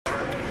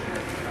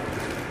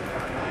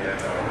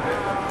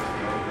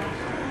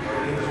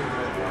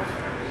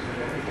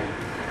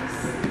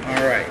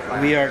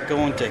We are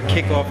going to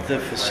kick off the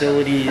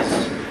facilities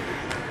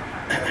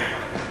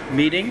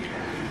meeting.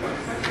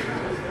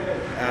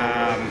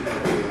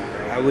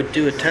 I would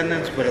do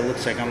attendance, but it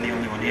looks like I'm the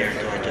only one here.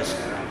 Do I just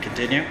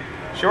continue?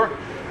 Sure.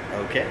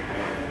 Okay.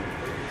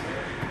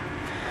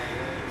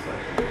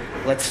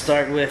 Let's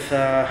start with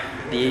the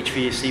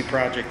HVAC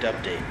project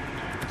update.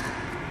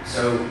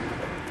 So,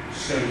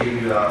 just going to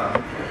give you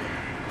a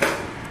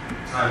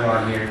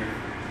timeline here.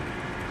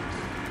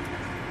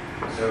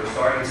 So,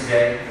 starting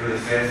today through the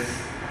 5th,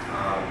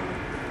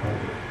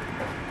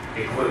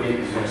 equipment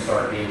is going to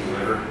start being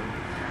delivered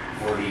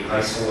for the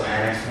high school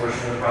annex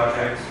portion of the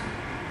project.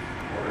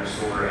 We're going to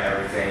store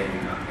everything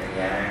in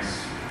the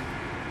annex.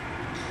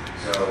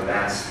 So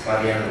that's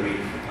by the end of the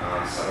week.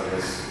 Some of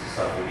this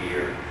stuff will be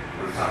here: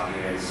 rooftop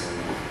units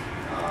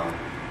and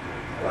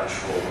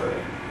electrical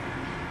equipment.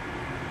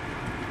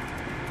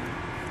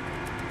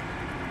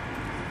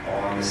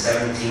 On the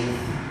 17th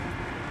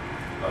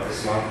of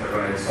this month, they're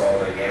going to install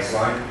the gas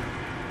line.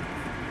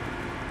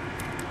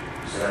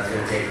 So that's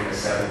going to take from the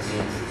 17th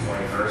to the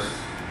 21st.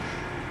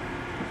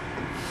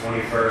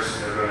 21st,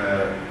 they're going to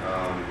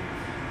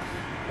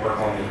work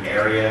on the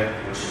area,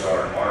 which is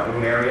our art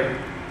room area.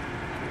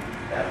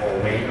 That whole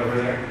wing over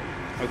there.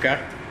 Okay.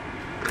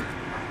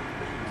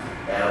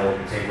 That'll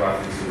take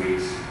roughly 2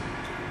 weeks.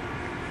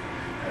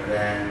 And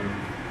then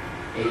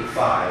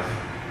 8/5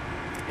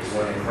 is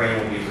when the crane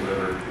will be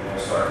delivered, and we'll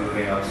start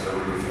moving up to the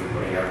roof and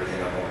putting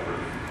everything up on the roof.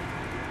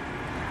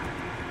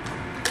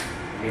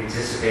 We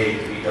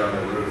anticipate to be done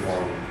the roof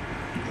on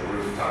the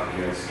rooftop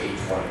units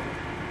 8/20.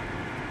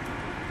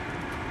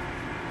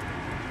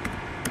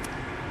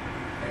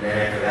 And then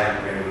after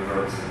that, we're going to move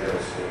over to the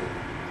middle school.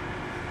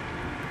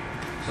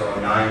 So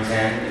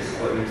 9/10 is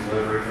equipment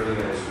delivery for the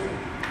middle school.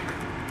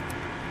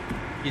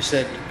 You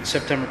said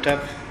September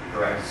 10th?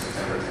 Correct,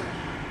 September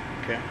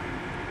 10th. Okay.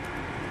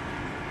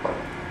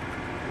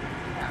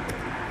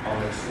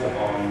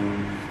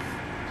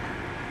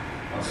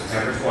 On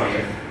September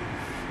 20th,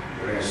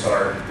 we're going to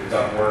start the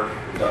duct work,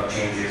 the duct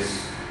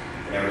changes,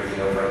 and everything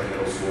over at the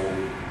middle school.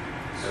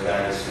 So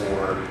that is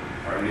for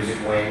our music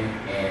wing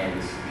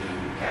and the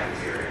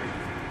cafeteria.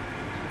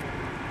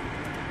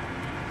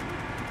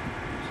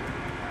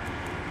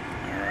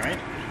 All right.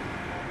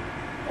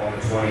 On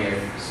the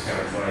 20th,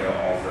 September 20th,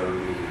 also the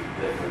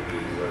lift will be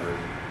delivered.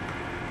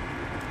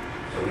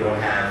 So we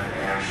don't have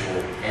an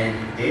actual end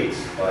date,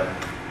 but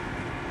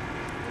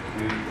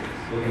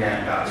we're looking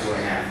at about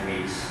 2.5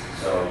 weeks.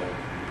 So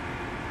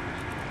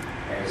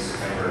end of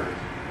September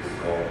is the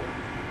goal.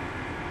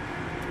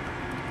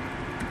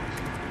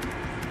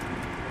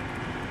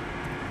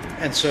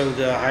 And so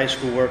the high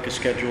school work is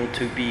scheduled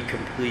to be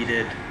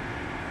completed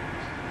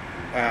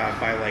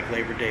by like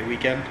Labor Day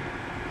weekend?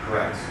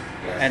 Correct,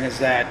 yes. And is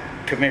that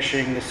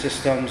commissioning the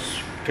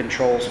systems,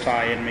 controls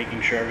tie in,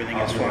 making sure everything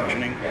is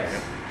functioning?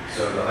 Yes.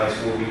 So the high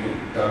school will be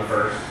done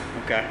first.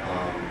 Okay.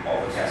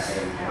 All the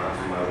testing, and I'll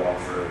do my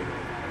walkthrough,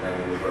 and then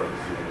we'll move over to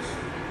the middle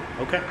school.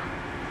 Okay.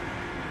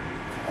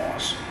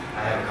 Awesome. I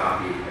have a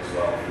copy as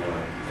well if you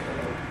want to take a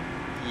look.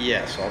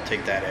 Yes, I'll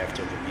take that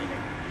after the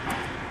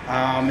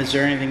meeting. Is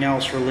there anything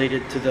else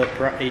related to the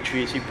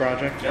HVAC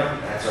project? No,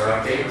 that's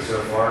our update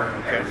so far.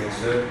 Okay. Everything's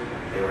good.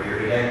 They were here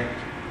today.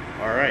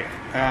 All right.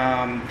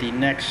 The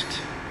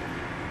next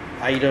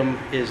item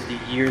is the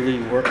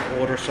yearly work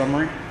order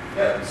summary.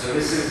 Yeah, so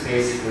this is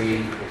basically,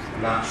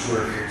 I'm not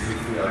sure if you're too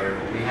familiar,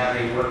 but we have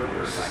a work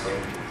order system.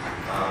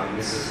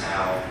 This is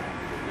how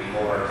we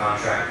hold our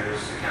contractors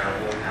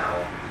accountable,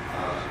 how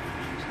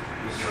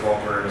Mr.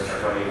 Walker and Mr.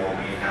 Brody will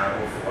be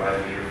accountable for what I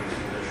do here for the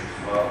school district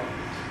as well.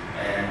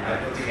 And I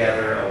put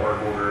together a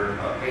work order.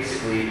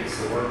 Basically, it's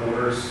the work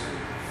orders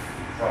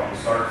from the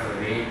start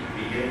from the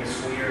beginning of the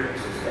school year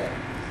until today.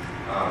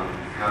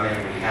 How many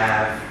we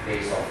have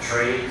based off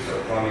trade,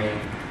 so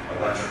plumbing,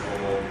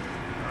 electrical,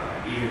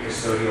 even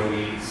custodial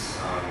needs,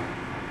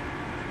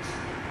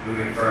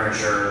 moving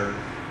furniture,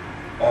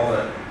 all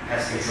the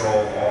pest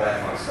control, all that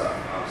fun stuff.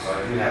 So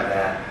I do have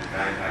that,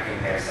 and I can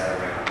pass that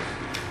around.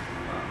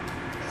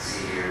 Let's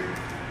see here.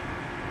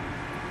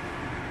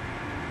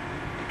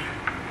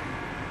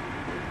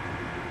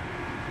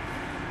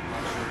 I'm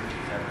not sure if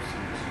you've ever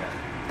seen this yet.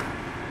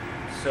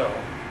 So,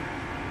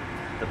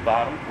 the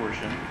bottom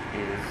portion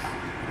is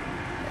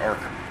our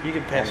You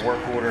can pass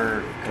work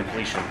order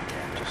completion.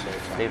 Yeah, just so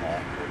it's on They've,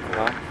 that.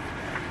 well,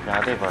 no,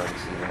 they've already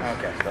seen this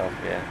Okay. stuff,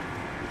 yeah.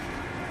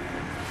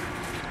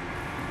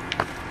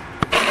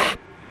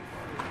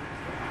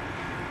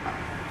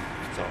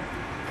 So,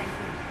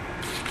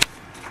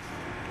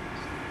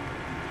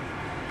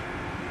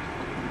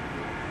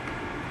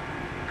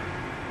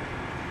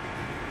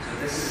 So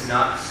this is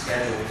not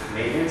scheduled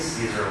maintenance,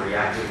 these are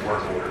reactive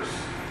work orders.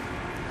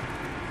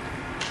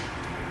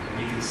 And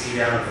you can see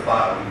down at the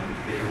bottom,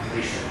 the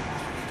completion.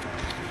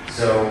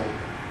 So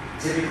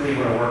typically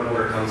when a work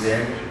order comes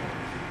in,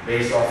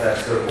 based off that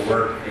scope of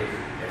work,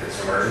 if it's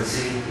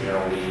emergency,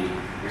 we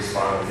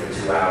respond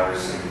within 2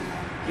 hours and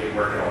get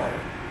working on it.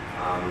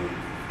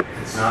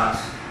 If it's not,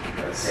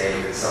 let's say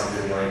if it's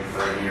something like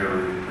for a year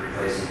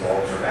replacing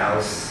bulbs or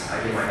ballasts,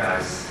 I give my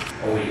guys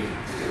a week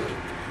to to it.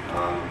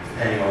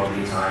 Depending on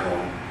lead time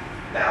on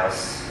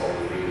ballast, what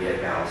we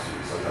get ballast,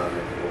 sometimes we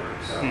have to order.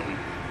 So Mhm.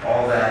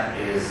 all that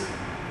is,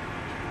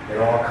 it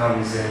all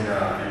comes in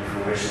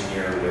fruition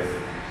here with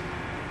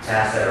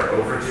tasks that are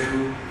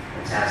overdue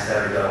and tasks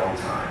that are done on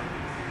time.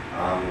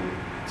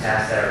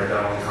 Tasks that are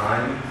done on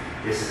time,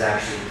 this is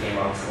actually came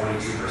up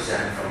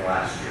 22% from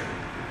last year.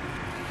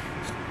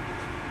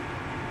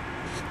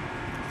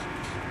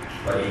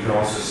 But you can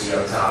also see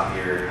up top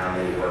here how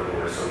many work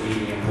orders. So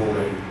heating and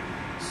cooling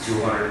is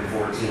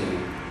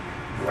 214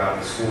 throughout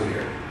the school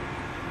year.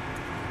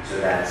 So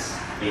that's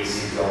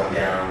AC's going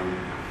down,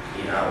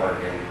 heat not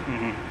working,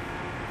 Mhm.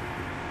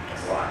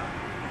 that's a lot.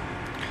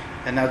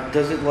 And now,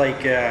 does it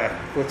like,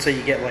 let's say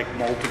you get like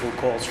multiple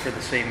calls for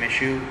the same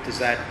issue, does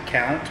that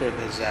count or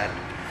does that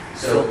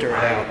So filter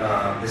it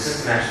out? the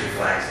system actually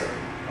flags them.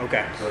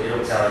 Okay, So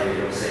it'll tell you,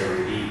 it'll say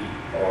repeat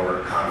or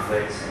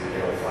conflict, and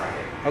it'll flag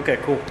it. okay,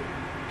 cool.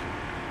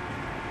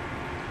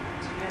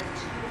 So you have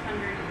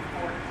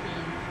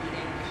 214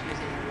 heating issues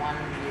in 1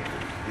 year.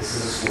 This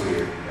is a school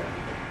year.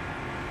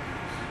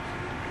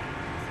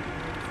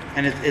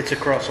 And it's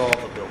across all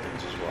the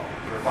buildings as well.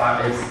 For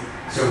five,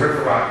 so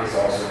River Rock is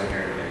also in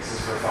here. This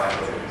is for 5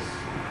 buildings.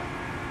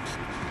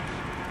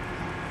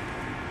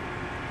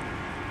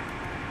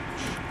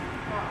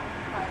 Wow,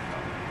 5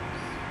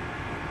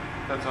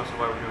 That's also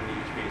why we're doing the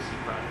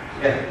HVAC project.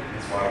 Yeah,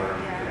 that's why we're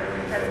getting Yeah,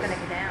 everything that's fixed.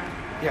 gonna go down.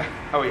 Yeah.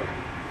 Oh, yeah.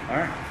 All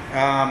right.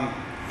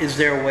 Is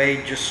there a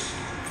way just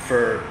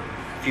for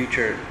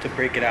future to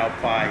break it out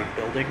by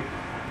building?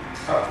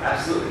 Oh,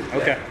 absolutely. yeah.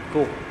 Okay,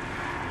 cool.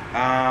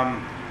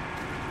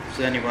 Does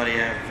anybody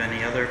have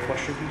any other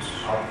questions?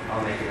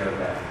 I'll make a note of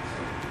that.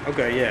 So,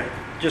 Okay, yeah,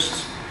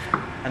 just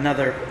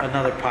another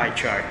pie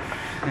chart.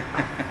 no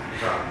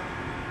problem.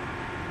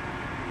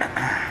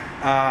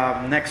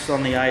 Next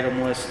on the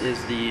item list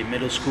is the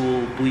middle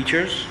school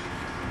bleachers.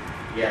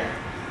 Yeah,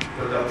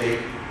 quick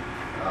update.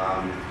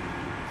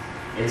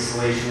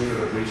 Installation for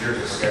the bleachers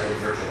is scheduled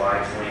for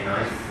July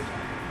 29th.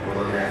 And we're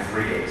looking at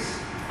 3 days.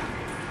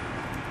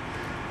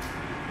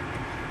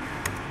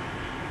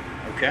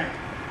 Okay,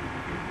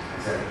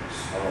 That's it.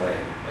 Just want to let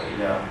you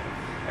know.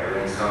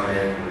 Everything's coming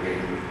in. We're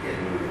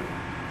getting moving.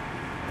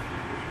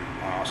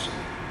 awesome.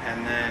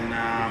 And then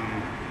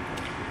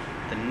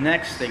the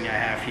next thing I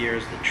have here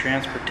is the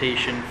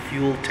transportation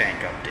fuel tank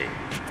update.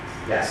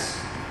 Yes.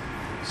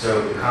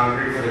 So the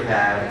concrete for the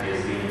pad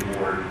is being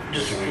poured.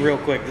 Just this week. real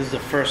quick, this is the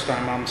first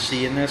time I'm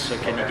seeing this, so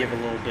can you Okay. give a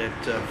little bit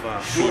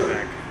of Sure.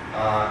 feedback?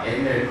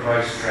 In the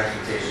Christ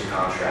Transportation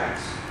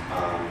contracts,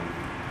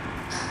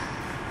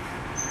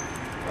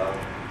 well,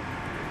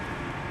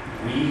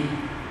 we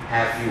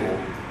have fuel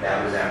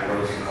that was at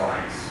Rose and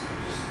Klein's.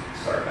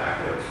 Just start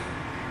backwards.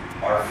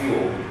 Our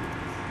fuel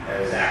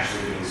that is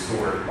actually being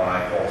stored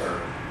by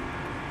Halter.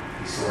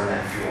 He's storing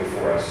that fuel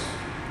for us.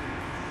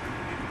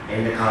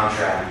 In the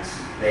contract,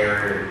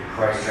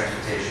 Christ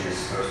Transportation is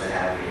supposed to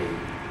have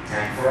a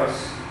tank for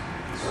us,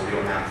 so we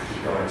don't have to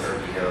keep going to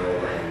Turkey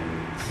Hill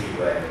and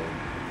Speedway.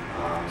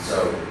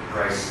 So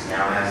Christ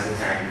now has the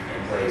tank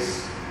in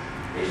place.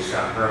 They just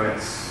got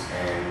permits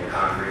and the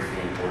concrete is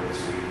being poured this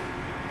week.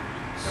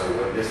 So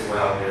what this will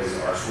help is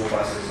our school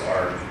buses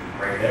are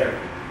right there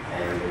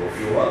and they will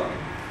fuel up.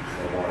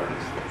 No more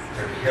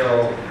Turkey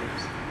Hill,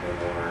 no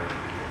more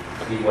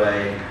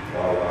Speedway,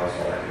 Wawa's,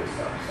 all that good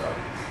stuff. So,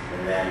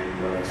 and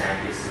then when the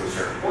tank gets to a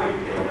certain point,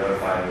 it'll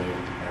notify me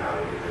and I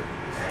will get the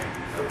tank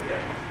filled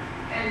again.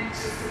 And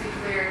just to be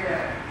clear,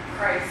 that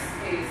Christ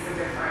pays the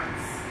difference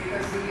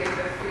because we get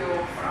the fuel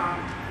from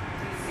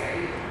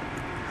DCIU.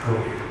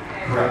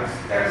 And Correct.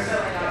 They're That's-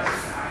 filling on the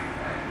yes. side,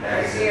 but That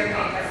is they're in the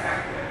paying us contract. back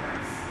the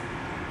difference.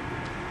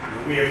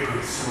 We have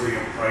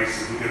consortium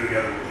pricing, we go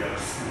together with the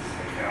other schools in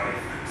the county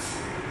for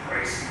consortium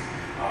pricing.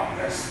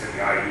 That's been the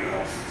IU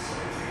helps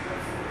facilitate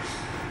that for us.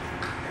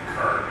 And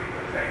currently,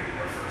 we're paying the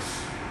difference.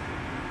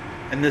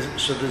 And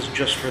so this is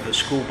just for the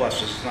school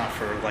buses, it's not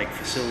for like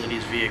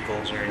facilities,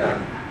 vehicles or No,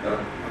 anything? no.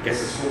 Okay.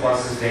 This is school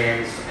buses,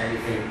 vans,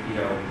 anything,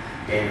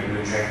 Daniel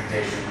Boone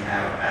Transportation,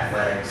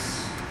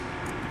 athletics.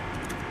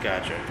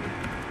 Gotcha.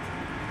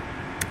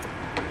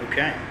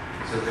 Okay,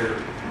 So they're,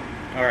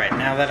 all right,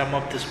 now that I'm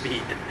up to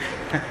speed.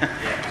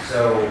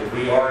 so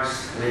we are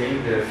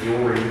splitting the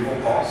fuel removal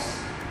costs.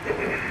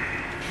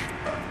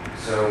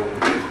 So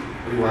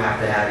we will have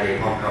to have a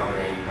pump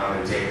company come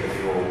and take the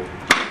fuel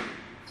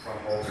from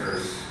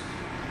Holters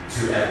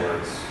to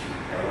Edwards,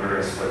 and we're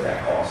going to split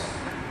that cost.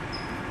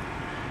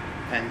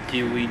 And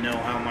do we know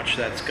how much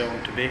that's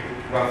going to be?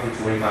 Roughly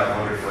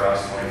 $2,500 for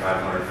us,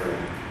 $2,500 for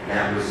them, and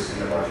that was in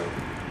the budget.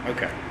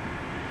 Okay.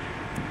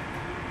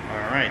 All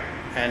right,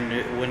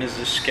 and when is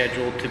this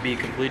scheduled to be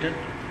completed?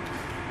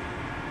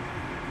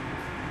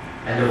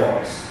 End of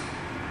August.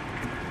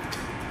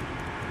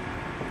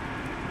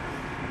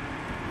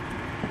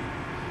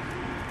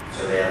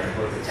 So they have to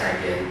put the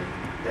tank in,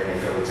 then they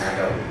fill the tank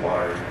up with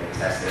water, and they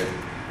test it,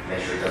 make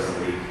sure it doesn't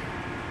leak.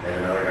 Then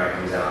another guy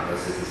comes out and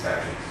does his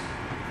inspections.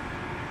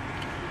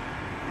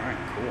 All right,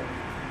 cool,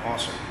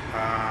 awesome.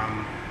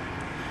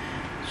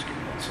 Just give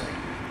me 1 second.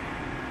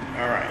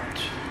 All right.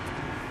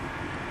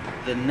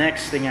 The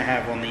next thing I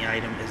have on the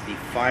item is the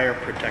fire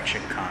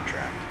protection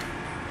contract.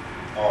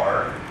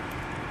 Our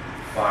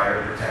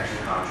fire protection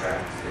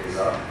contract is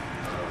up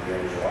the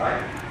end of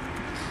July.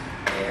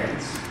 And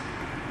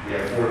we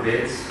have 4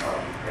 bids. I'll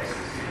pass this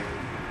to you.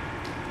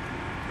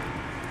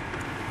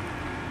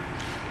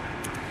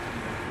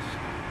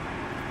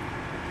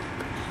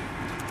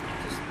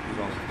 Who's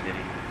on the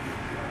committee?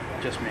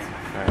 Just me.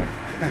 All right.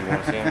 You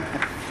want to see him?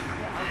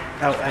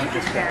 Oh, I'm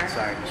just going to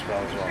sign as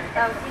well as well.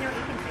 Oh, you know,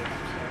 you can do that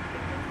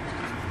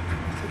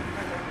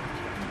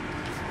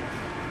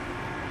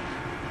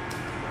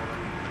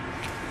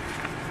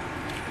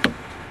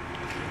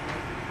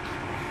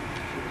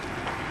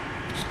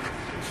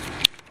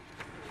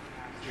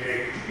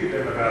Jay, could you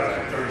give them about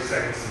a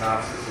 30-second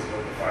synopsis of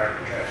what the fire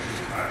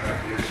protection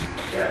contract is?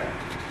 Yeah.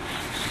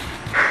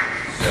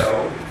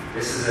 So,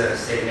 this is a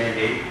state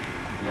mandate.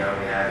 You know,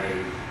 we have a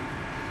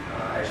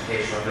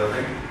educational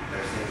building.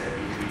 There's things that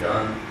need to be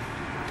done.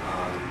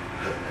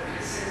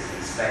 This is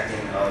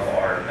inspecting of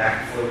our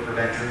backflow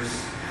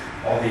preventers,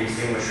 all the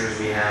extinguishers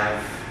we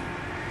have.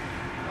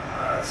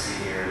 Let's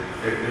see here.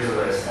 There's a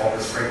list. All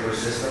the sprinkler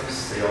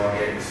systems, they all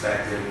get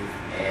inspected,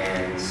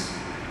 and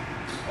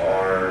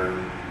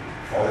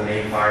all the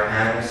main fire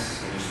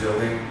panels in each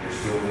building.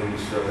 There's 2 of them in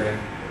each building.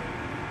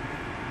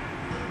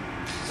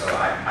 So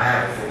I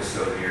have a full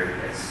scope here.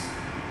 It's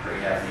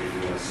pretty hefty if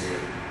you want to see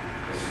it.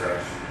 It's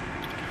fresh.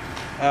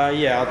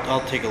 Yeah,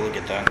 I'll take a look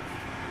at that.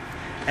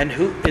 And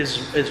who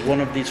is one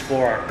of these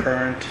 4 our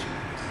current?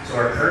 So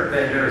our current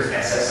vendor is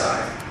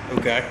SSI,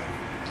 Okay.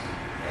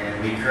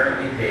 and we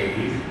currently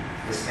paid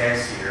this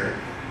past year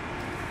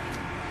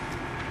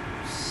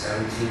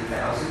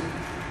 $17,000.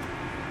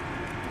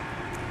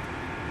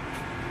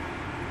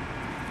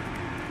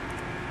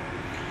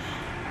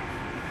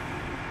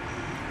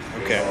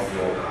 Okay. Based off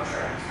the old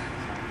contract.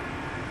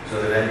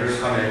 So the vendors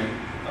come in, we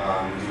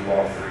do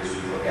walkthroughs,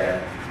 we look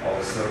at all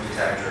the smoke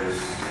detectors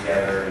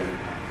together and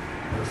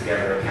put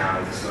together a count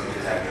of the smoke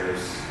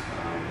detectors,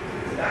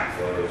 look at the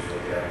backflows,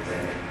 look at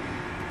everything.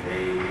 They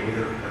give me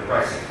the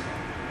pricing.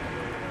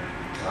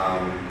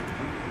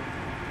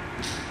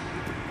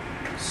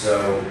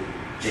 So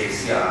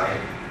JCI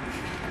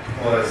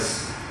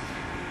was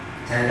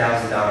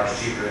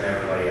 $10,000 cheaper than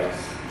everybody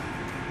else.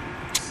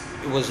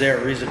 Was there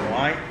a reason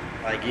why?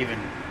 Like even,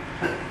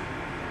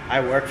 I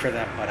work for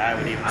them, but I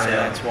would even I say know.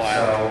 that's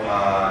wild.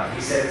 So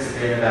he said it's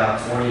been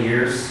about 20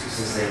 years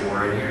since they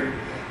were in here,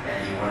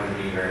 and he wanted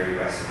to be very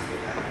aggressive to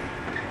get that.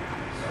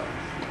 So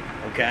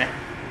Okay.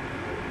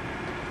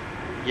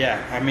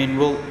 Yeah, I mean,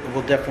 I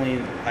definitely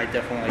like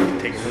to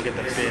take a look at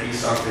the this would be bids.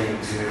 something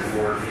to move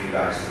forward for you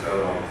guys to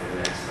vote on for the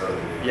next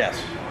vote.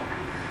 Yes.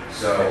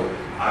 So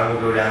I will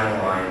go down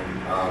the line.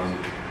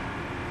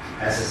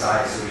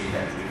 SSI, so they've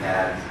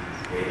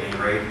been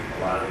great. A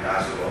lot of the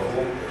guys are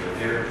local, they live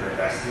here, they're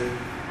invested.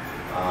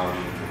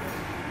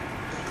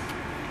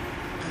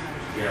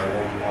 You know,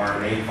 when our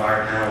main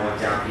fire panel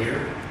went down here,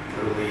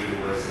 literally it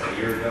was a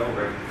year ago,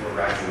 right before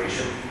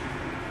graduation.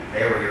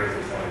 They were here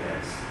within 20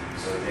 minutes,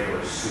 so they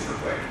were super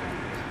quick.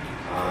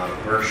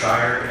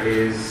 Berkshire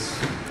is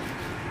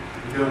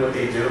doing what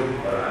they do,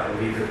 but I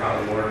believe they're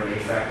probably more of an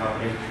HVAC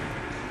company.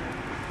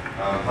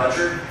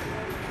 Pletcher,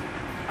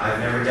 I've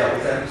never dealt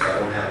with them, so I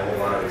don't have a whole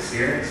lot of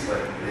experience,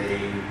 but they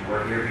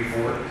were here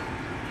before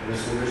in the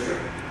school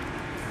district.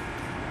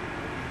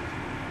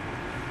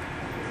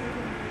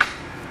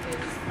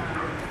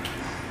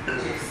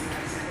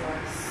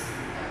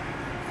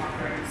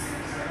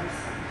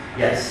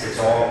 Yes, it's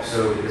all,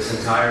 so this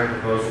entire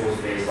proposal is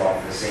based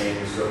off the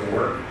same scope of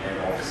work and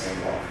all the same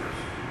walkthroughs.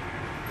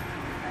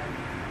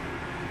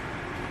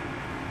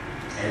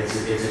 And it's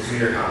a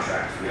 2-year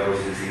contract. We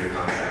always do 2-year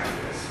contract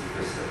with this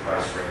because the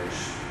price range.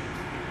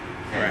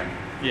 Right.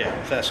 Yeah,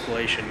 with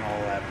escalation and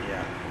all that,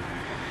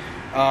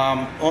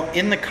 yeah.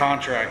 In the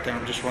contract,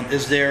 I'm just wondering,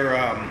 is there,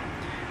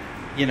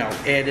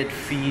 added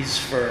fees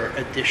for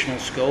additional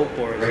scope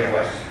or is Great that?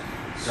 question.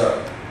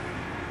 So,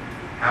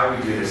 how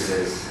we do this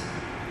is,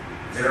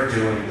 they're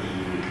doing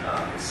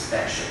the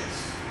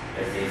inspections.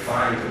 If they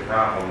find the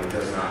problem, it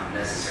does not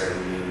necessarily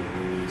mean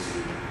we need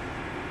to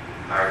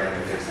hire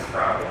them to fix the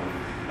problem.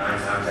 9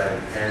 times out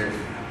of 10,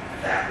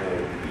 that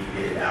will be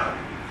bid out.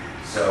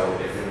 So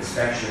if an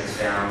inspection is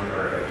found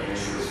or an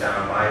issue is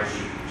found by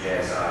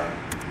JSI,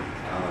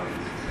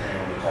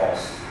 depending on the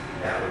cost,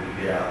 that would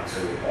be bid out to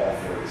all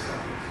 4 of these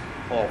companies.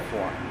 All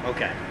 4,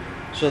 okay.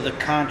 So the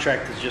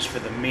contract is just for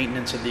the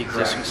maintenance of the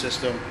existing Correct.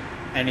 system?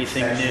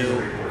 Anything Inspections and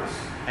new, reports.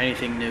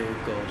 anything new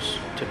goes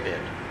to bid?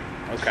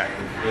 Okay,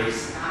 And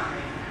based, It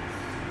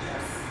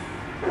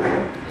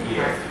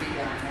Yeah. has to be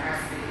done, there has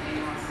to be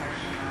annual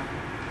inspection on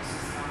the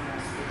system, there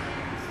has to be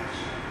annual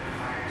inspection of the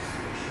fire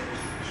extinguishers,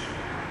 make sure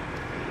they're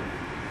adequately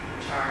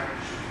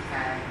charged,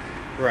 tagged.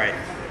 right,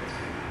 That's what it's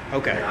for.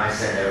 okay. and I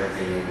send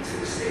everything into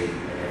the state,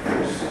 and if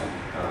there's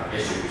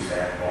issues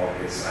that all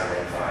gets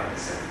identified and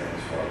sent to them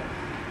as well.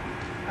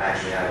 I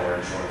actually have our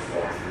insurance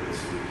walkthrough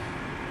this week.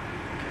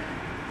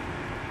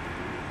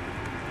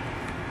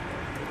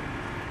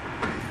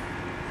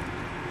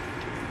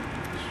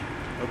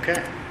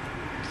 Okay,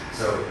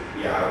 So,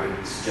 yeah, I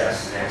would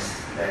suggest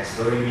next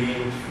voting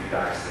meeting for you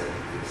guys to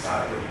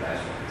decide what you guys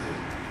want to do.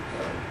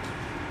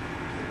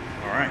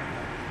 All right.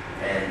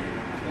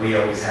 And we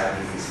always have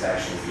these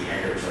inspections the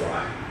end of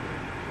July.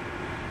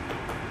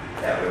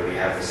 That way we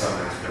have the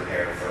summer to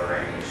prepare for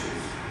any issues.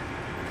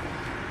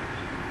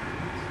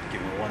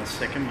 Give me 1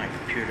 second. My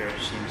computer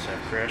seems to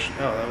have crashed.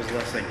 Oh, that was the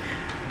last thing.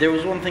 There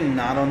was one thing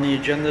not on the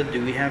agenda.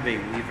 Do we have a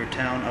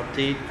Weavertown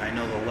update? I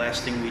know the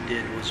last thing we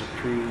did was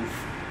approve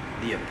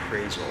the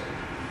appraisal.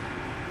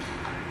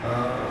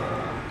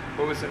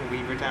 What was it,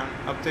 Weavertown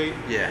update?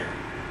 Yeah.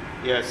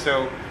 Yeah,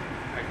 so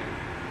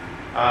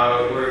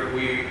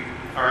we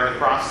are in the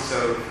process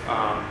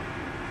of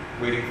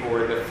waiting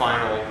for the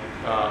final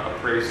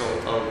appraisal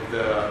of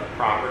the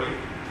property.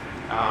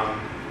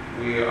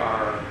 We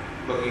are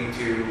looking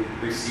to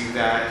receive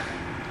that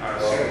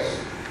as soon as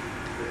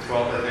the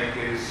 12th, I think,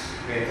 is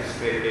the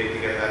anticipated date to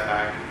get that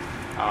back.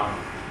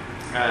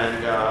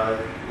 And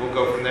we'll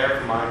go from there.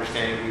 From my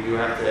understanding, we do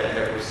have to end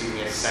up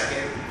receiving a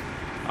second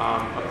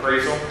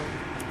appraisal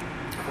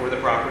for the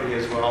property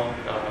as well.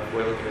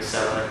 We're looking to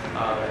sell it.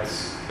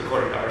 That's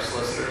according to our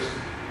solicitors.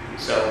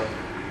 So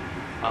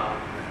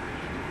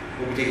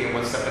we'll be taking it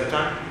one step at a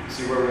time,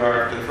 see where we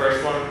are after the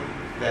first one.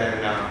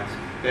 Then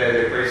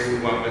the appraisal we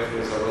went with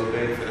was a little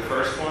big for the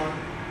first one.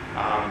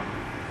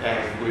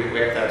 And we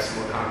have to have some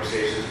more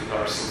conversations with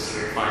our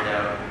solicitor to find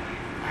out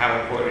how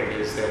important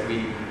it is that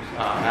we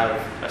have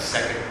a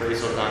second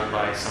appraisal done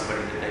by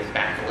somebody that they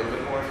back a little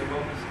bit more, if you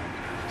will.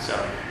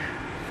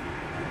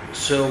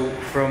 So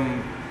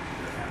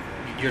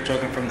you're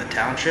talking from the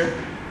township?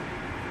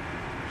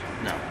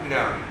 No.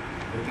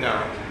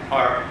 No.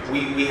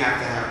 We have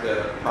to have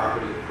the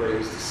property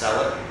appraised to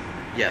sell it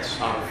Yes.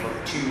 from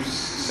two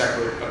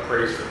separate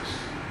appraisers.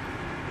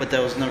 But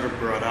that was never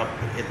brought up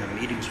in the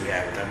meetings we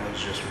had with them. It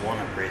was just one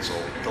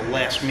appraisal. The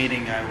last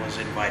meeting I was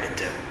invited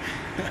to.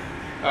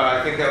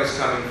 I think that was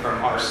coming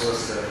from our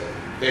solicitor.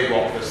 They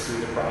walked us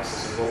through the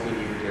process of what we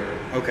need to do.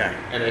 Okay.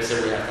 And they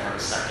said we have to have a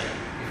second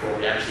before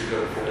we actually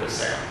go for the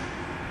sale.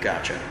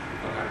 Gotcha.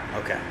 Okay.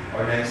 Okay.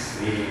 Our next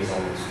meeting is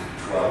on the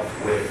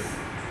 12th with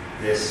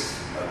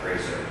this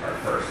appraiser, our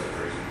first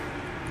appraiser.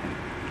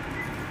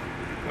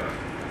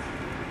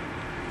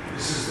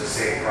 This is the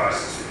same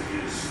process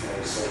we used when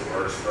we sold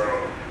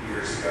Birdsboro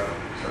years ago.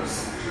 So we're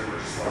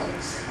just following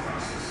the same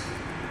process.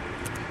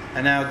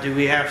 And now, do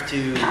we have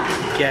to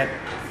get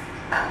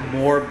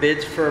more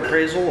bids for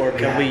appraisal, or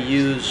can we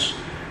use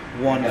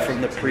one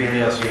from the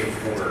previous? We ended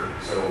up getting 4,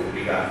 so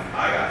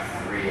I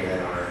got 3, and then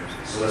our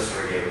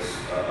solicitor gave us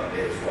a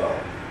bid as well.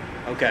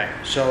 Okay,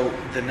 so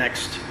the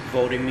next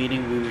voting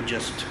meeting, we would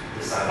just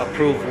Decide what we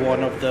approve wanna one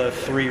do. of the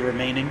 3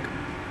 remaining?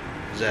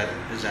 Is that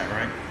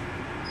right?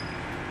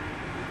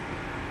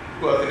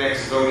 Well, the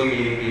next voting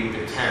meeting being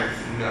the 10th,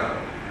 no.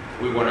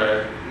 We want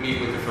to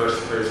meet with the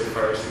first appraiser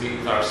first, meet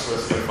with our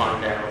solicitor,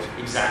 find out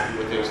exactly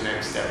what those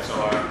next steps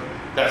are.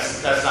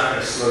 That's not going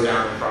to slow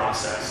down the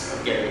process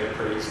of getting it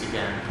appraised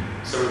again.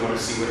 So we want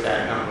to see what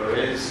that number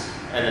is,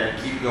 and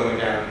then keep going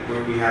down.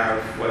 Where we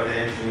have what the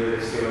engineer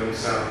is doing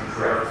some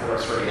correct for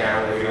us right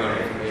now, we're doing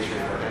information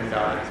for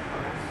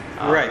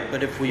NDOT. Right,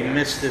 but if we yeah.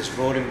 miss this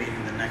voting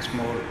meeting, the next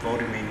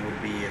voting meeting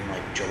would be in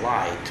like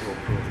July to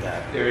approve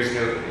that. There is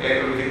no,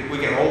 we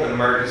can hold an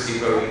emergency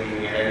voting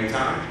meeting at any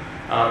time,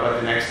 but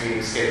the next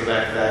meeting scheduled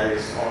after that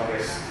is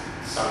August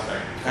something.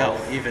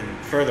 Oh, even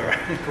further.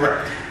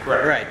 Correct.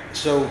 Right,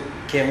 so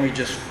can we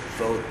just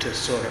vote to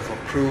sort of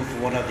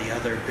approve one of the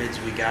other bids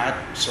we got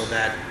so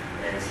that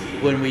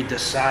NT. when we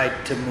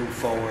decide to move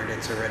forward,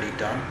 it's already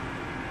done?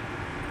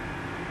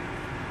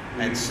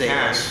 And save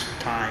us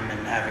time and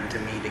having to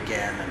meet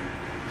again and,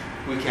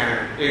 We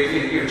can.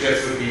 It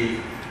just would be,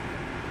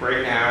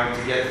 right now,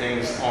 to get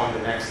things on the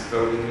next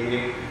voting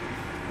meeting,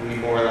 we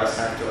more or less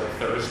have to like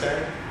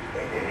Thursday.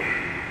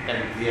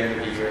 And the end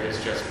of the year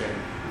has just been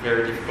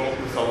very difficult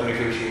with all the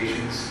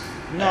negotiations.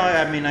 no,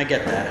 I mean, I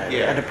get that.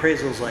 Yeah. An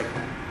appraisal's like,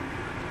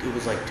 it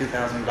was like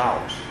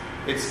 $2,000.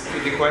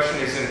 The question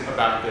isn't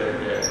about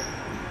the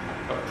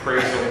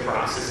appraisal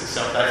process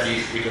itself. That's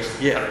usually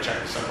just Yeah. kind of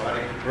check with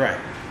somebody. Right,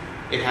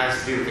 It has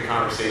to do with the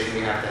conversation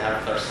we have to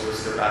have with our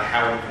solicitor about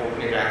how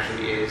important it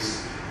actually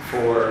is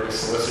for the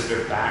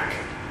solicitor to back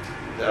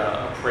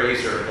the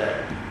appraiser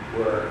that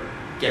we're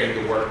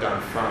getting the work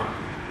done from.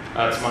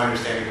 It's my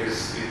understanding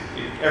because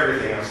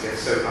everything else gets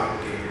so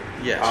complicated.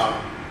 yes.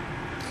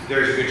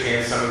 There's a good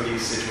chance some of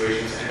these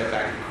situations end up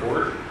back in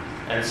court,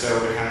 and so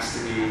it has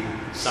to be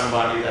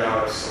somebody that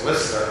our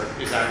solicitor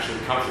is actually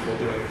comfortable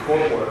doing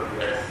court work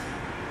with,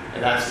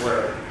 and that's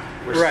where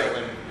we're Right.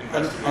 still in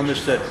investigation.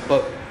 Understood,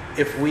 but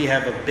if we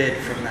have a bid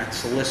from that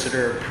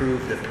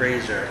solicitor-approved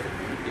appraiser,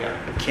 Yeah.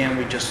 can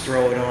we just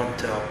throw it on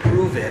to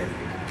approve it?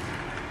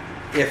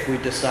 If we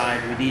decide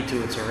we need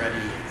to, it's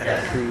already an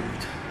Yes.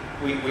 approved.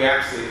 We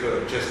absolutely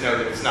could, just know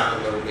that it's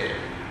not the low bid.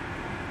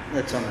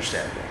 That's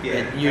understandable. Yeah.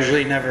 It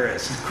usually never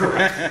is.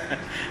 Correct.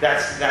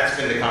 That's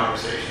been the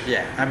conversation.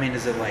 Yeah, I mean,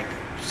 is it like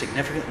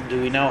significant?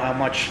 Do we know how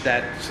much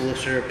that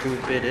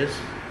solicitor-approved bid is?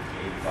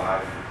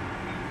 85.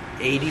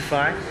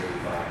 85?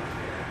 85,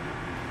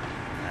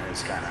 That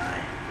is kind of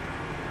high.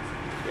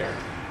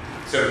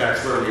 Yeah. So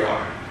that's where we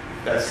are.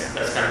 That's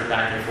kind of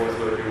back and forth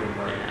what we're doing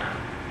right now.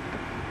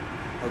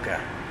 Okay.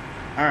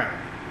 All right.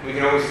 We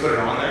can always put it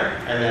on there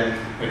and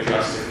then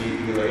adjust if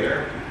need be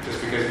later.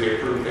 Just because we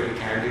approved that we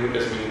can do it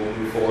doesn't mean we'll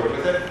move forward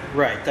with it.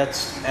 Right, and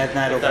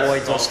that If that's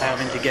avoids the us thought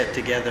having to process. get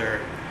together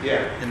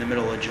Yeah. in the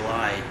middle of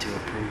July to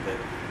approve it.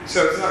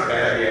 So it's not a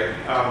bad idea.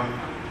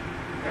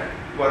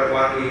 Why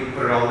don't we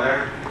put it on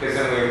there? Because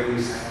then we at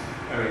least,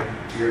 I mean,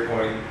 to your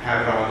point,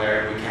 have it on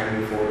there and we can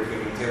move forward if we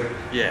need to.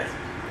 Yeah.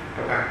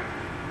 Okay.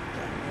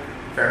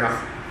 Fair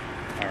enough.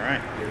 All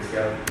right. Good to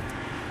go.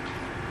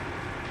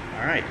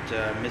 All right.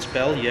 Ms.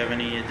 Bell, you have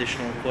any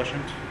additional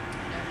questions?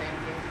 No, thank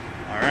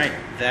you. All right.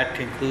 That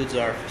concludes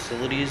our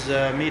facilities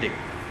meeting.